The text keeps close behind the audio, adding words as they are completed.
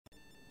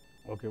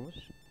Okay, boss.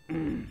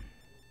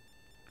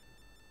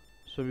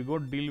 So we go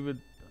deal with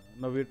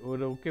now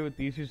we're okay with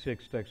ECC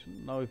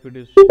extraction. Now if it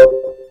is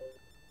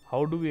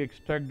how do we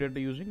extract data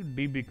using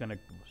DB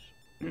Connect,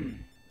 boss?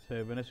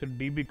 So when I said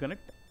DB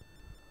Connect,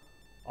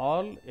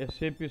 all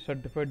SAP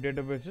certified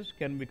databases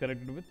can be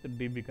connected with the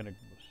DB Connect,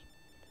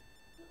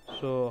 boss.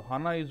 So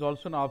HANA is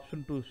also an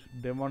option to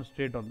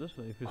demonstrate on this.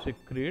 So if you say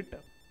create,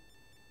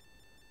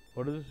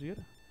 what is this here?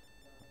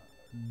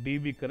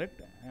 DB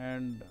Connect,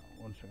 and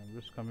one second, I'm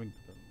just coming to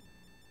the.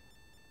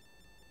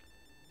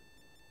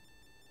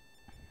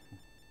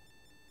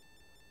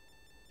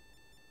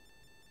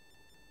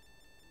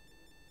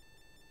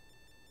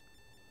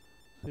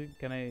 See,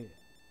 can I?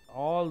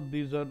 All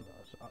these are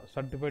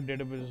certified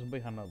databases by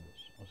HANA,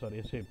 oh,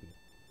 sorry, SAP.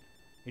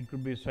 It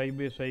could be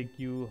Sybase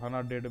IQ,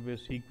 HANA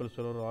database, SQL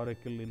Server,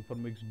 Oracle,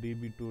 Informix,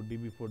 DB2,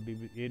 DB4,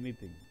 DB,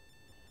 anything.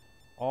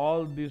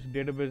 All these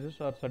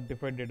databases are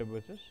certified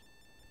databases,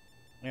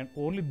 and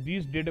only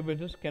these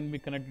databases can be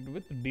connected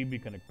with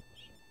DB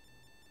connectors.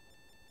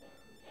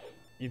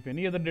 If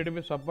any other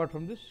database apart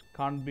from this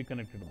can't be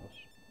connected,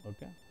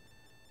 okay.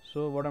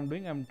 So what I'm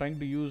doing, I'm trying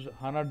to use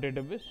HANA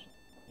database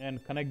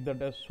and connect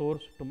that as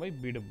source to my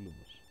BW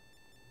bus.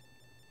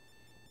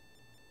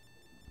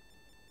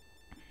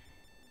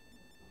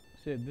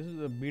 Say this is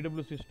a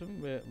BW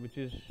system which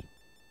is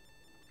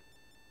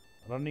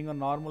running a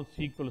normal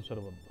SQL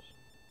server bus.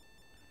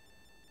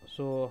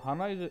 So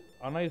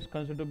HANA is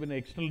considered to be an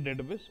external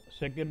database,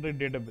 secondary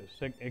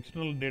database,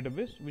 external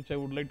database which I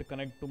would like to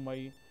connect to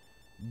my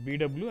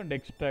BW and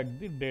extract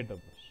the data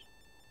bus.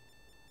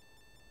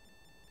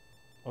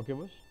 Okay,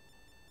 boss.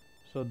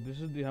 So this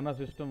is the HANA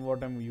system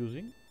what I'm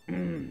using.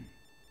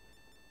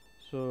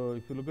 So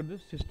if you look at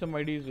this, system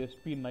ID is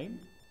SP9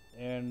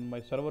 and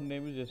my server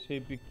name is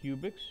SAP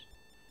Cubix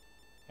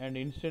and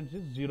instance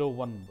is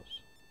 01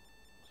 bus.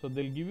 So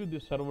they'll give you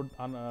the server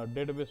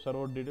database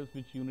server details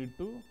which you need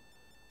to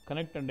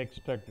connect and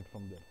extract it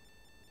from there.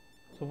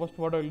 So first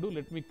what I will do,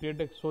 let me create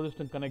a source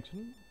system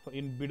connection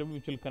in BW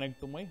which will connect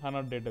to my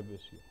HANA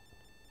database here.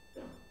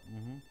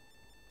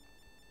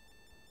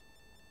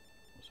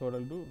 So what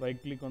I'll do, right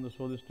click on the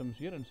source systems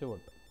here and say what?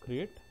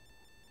 Create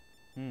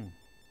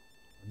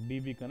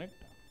DB connect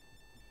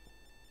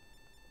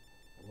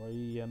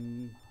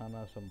YN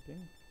HANA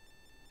something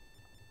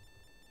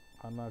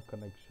HANA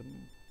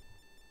connection.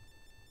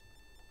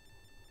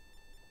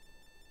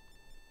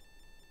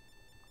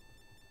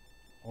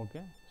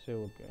 Okay, say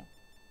okay.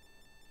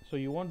 So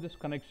you want this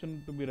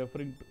connection to be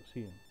referring to,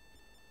 see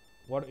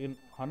what in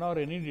HANA or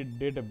any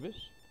database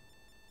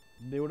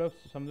they would have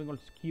something called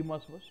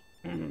schemas first.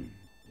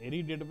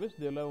 Any database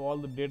they will have all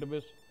the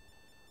database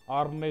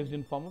organized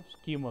in form of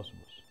schemas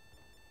bus.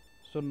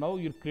 So now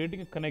you're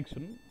creating a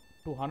connection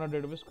to HANA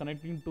database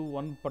connecting to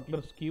one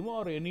particular schema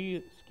or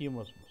any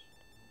schemas bus.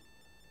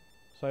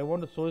 So I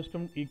want a source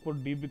system equal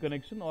DB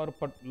connection or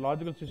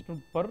logical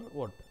system per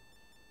what?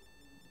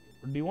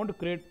 Do you want to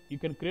create? You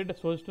can create a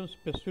source system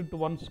specific to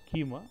one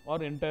schema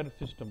or entire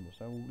system bus.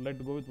 I would like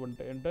to go with one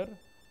entire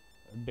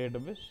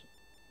database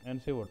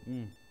and say what?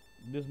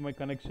 This is my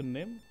connection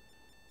name.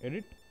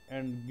 Edit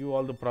and give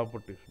all the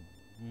properties.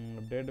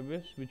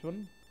 Database, which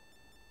one?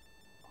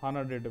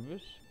 HANA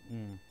database.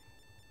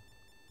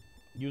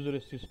 User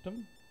is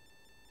system.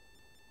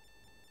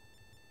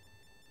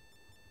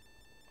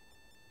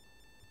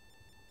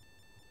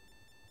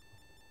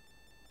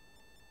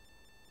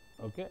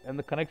 Okay, and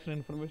the connection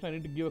information, I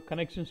need to give a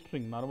connection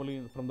string.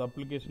 Normally from the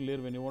application layer,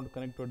 when you want to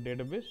connect to a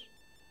database,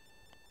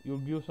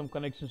 you give some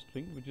connection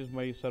string, which is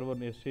my server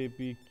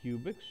SAP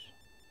Cubix.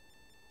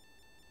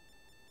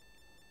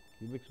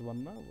 Cubix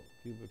 1 now,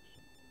 Cubix.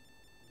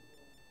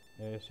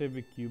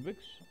 SAP Cubix.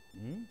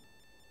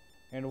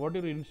 And what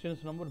is your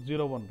instance number?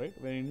 01, right?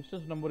 When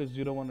instance number is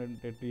 01 and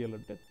TL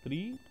at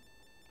 3,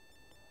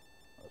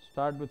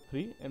 start with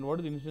 3. And what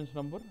is the instance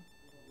number?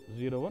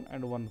 01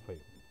 and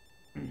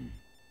 15.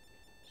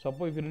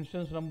 Suppose if your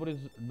instance number is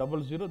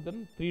 00,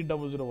 then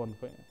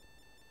 30015.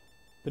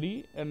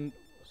 3 and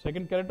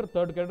second character,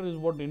 third character is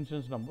what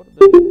instance number.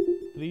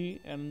 Then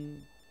 3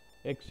 and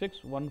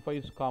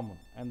XX15 is common,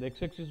 and the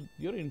XX is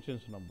your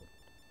instance number.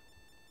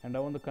 And I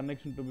want the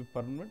connection to be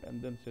permanent,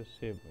 and then say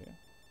save. Yeah?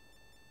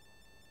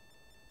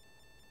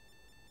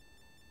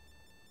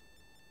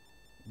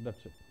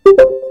 That's it.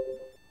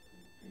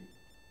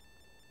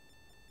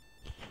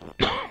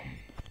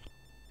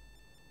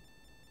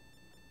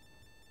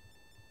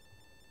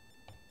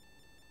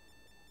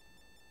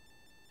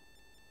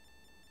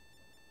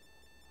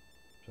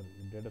 Sorry,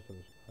 data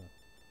service.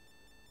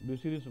 Do you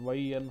see this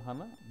YN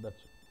HANA? That's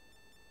it.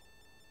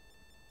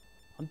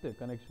 Ante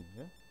connection.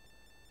 Yeah?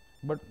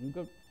 But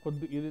inka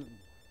koddi idi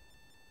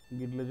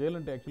ఇట్లా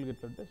చేయాలంటే యాక్చువల్గా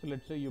ఎట్లంటే so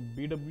let's say your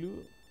BW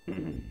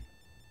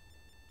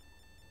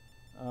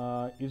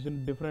is in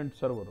different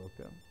server,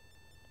 okay,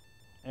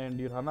 and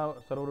your HANA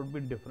server would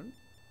be different.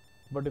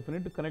 But if I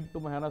need to connect to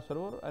my HANA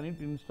server, I need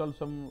to install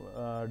some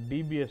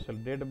DBSL,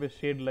 database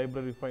shared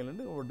library file, and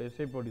what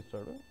SAP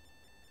istadu.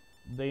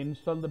 They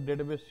install the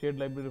database shared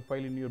library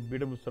file in your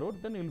BW server,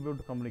 then you will be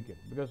able to communicate,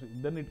 because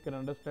then it can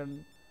understand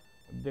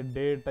the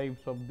day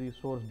types of the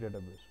source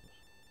database.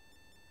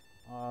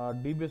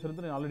 DBS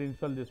నేను already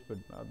install చేసి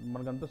పెట్టిన,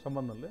 మనకంతా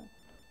సంబంధం లే.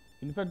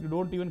 In fact you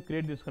don't even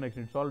create this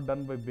connection, it's all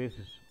done by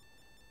basis.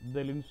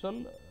 They install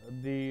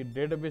the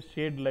database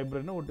shared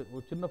లైబ్రరీని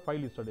ఒక చిన్న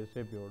file ఇస్తాడు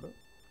SAP వాడు.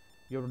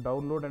 You have to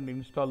download and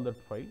install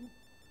that file,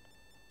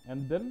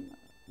 and then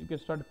you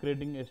can start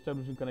creating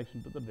establishing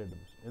connection to the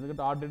database.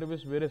 ఎందుకంటే ఆ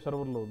database వేరే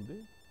సర్వర్లో ఉంది,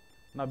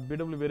 నా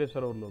BW వేరే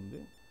సర్వర్లో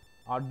ఉంది.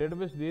 ఆ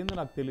డేటాబేస్ ఏంది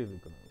నాకు తెలియదు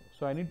ఇక్కడ.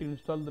 So I need to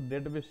install the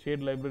database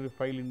shared library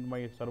file in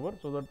my server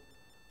so that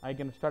I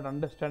can start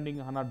understanding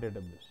HANA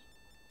database.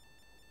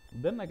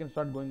 Then I can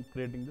start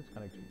creating this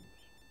connection.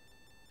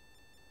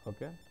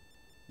 Okay,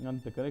 and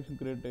the connection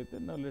create అయితే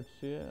now let's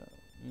say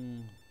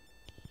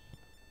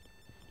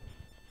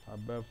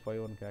above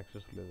 5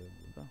 access లేదు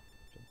కదా.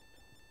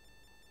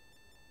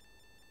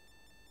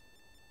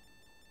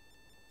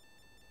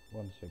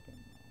 One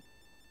second.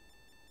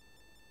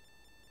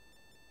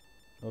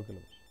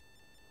 Okay,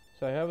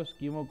 so I have a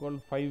schema called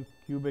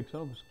 5cubex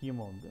of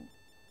schema ఉంది.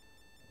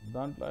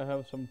 దాంట్లో I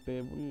have some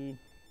table.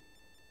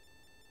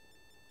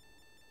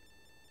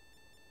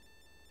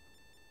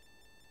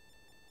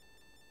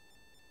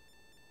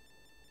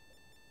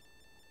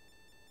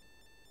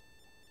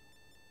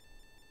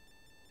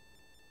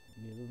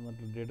 ఏదో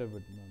దాంట్లో data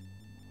పెట్టినాను.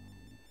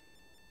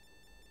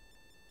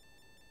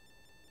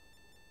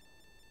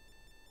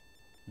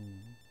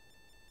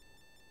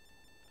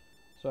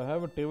 So I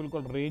have a table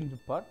called range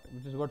part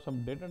which has got some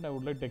data and I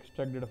would like to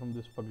extract data from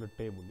this particular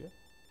table. Yeah,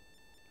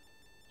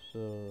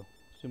 so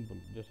simple,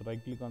 just right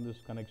click on this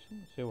connection,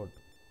 say what,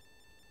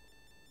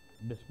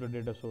 display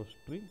data source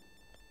tree,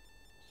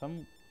 some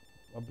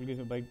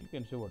application right click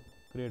and say what,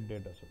 create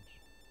data source,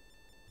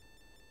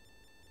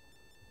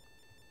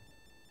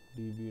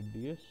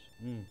 dbds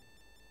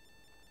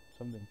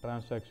something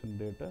transaction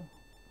data.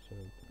 So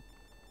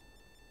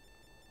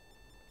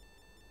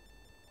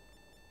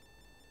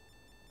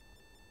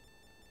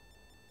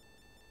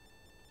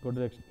go to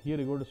the here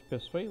you go to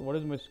specify what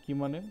is my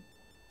schema name.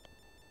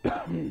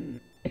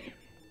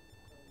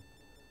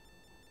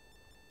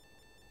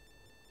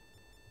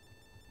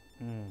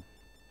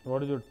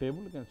 What is your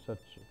table? You can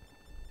search it.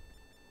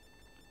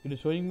 It is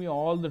showing me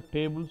all the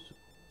tables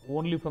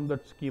only from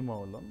that schema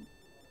alone,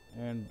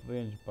 and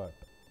range part,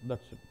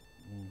 that's it.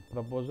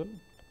 Proposal,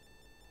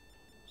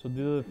 so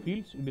these are the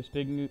fields. It is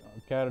taking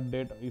care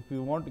data. If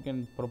you want, you can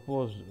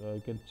propose,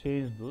 you can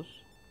change those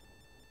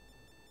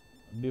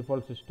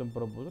default system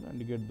proposal and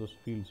you get those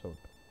fields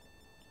out.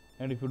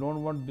 And if you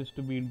don't want this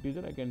to be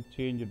integer, I can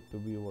change it to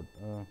be what,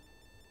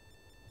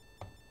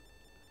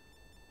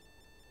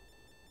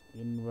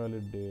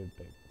 invalid data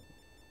type.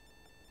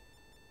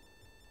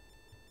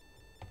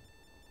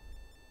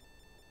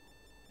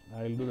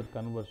 I will do the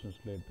conversions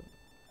later.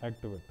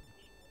 Activate.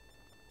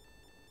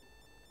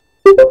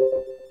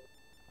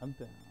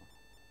 అంతే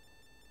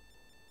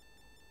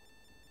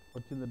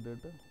వచ్చింది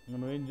data.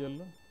 మనం ఏం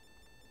చేయాలి,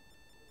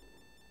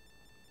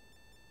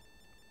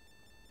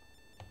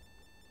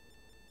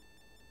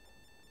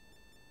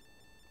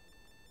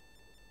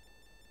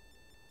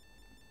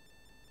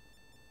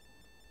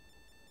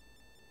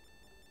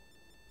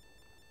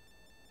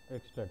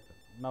 extract.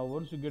 Now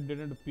once you get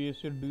data into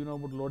PSA, do you know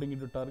about loading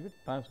into target,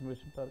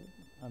 transformation target?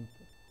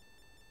 అంతే.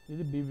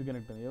 ఇది DB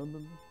connect అని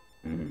ఏముంది.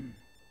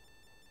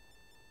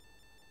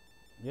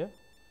 Yeah.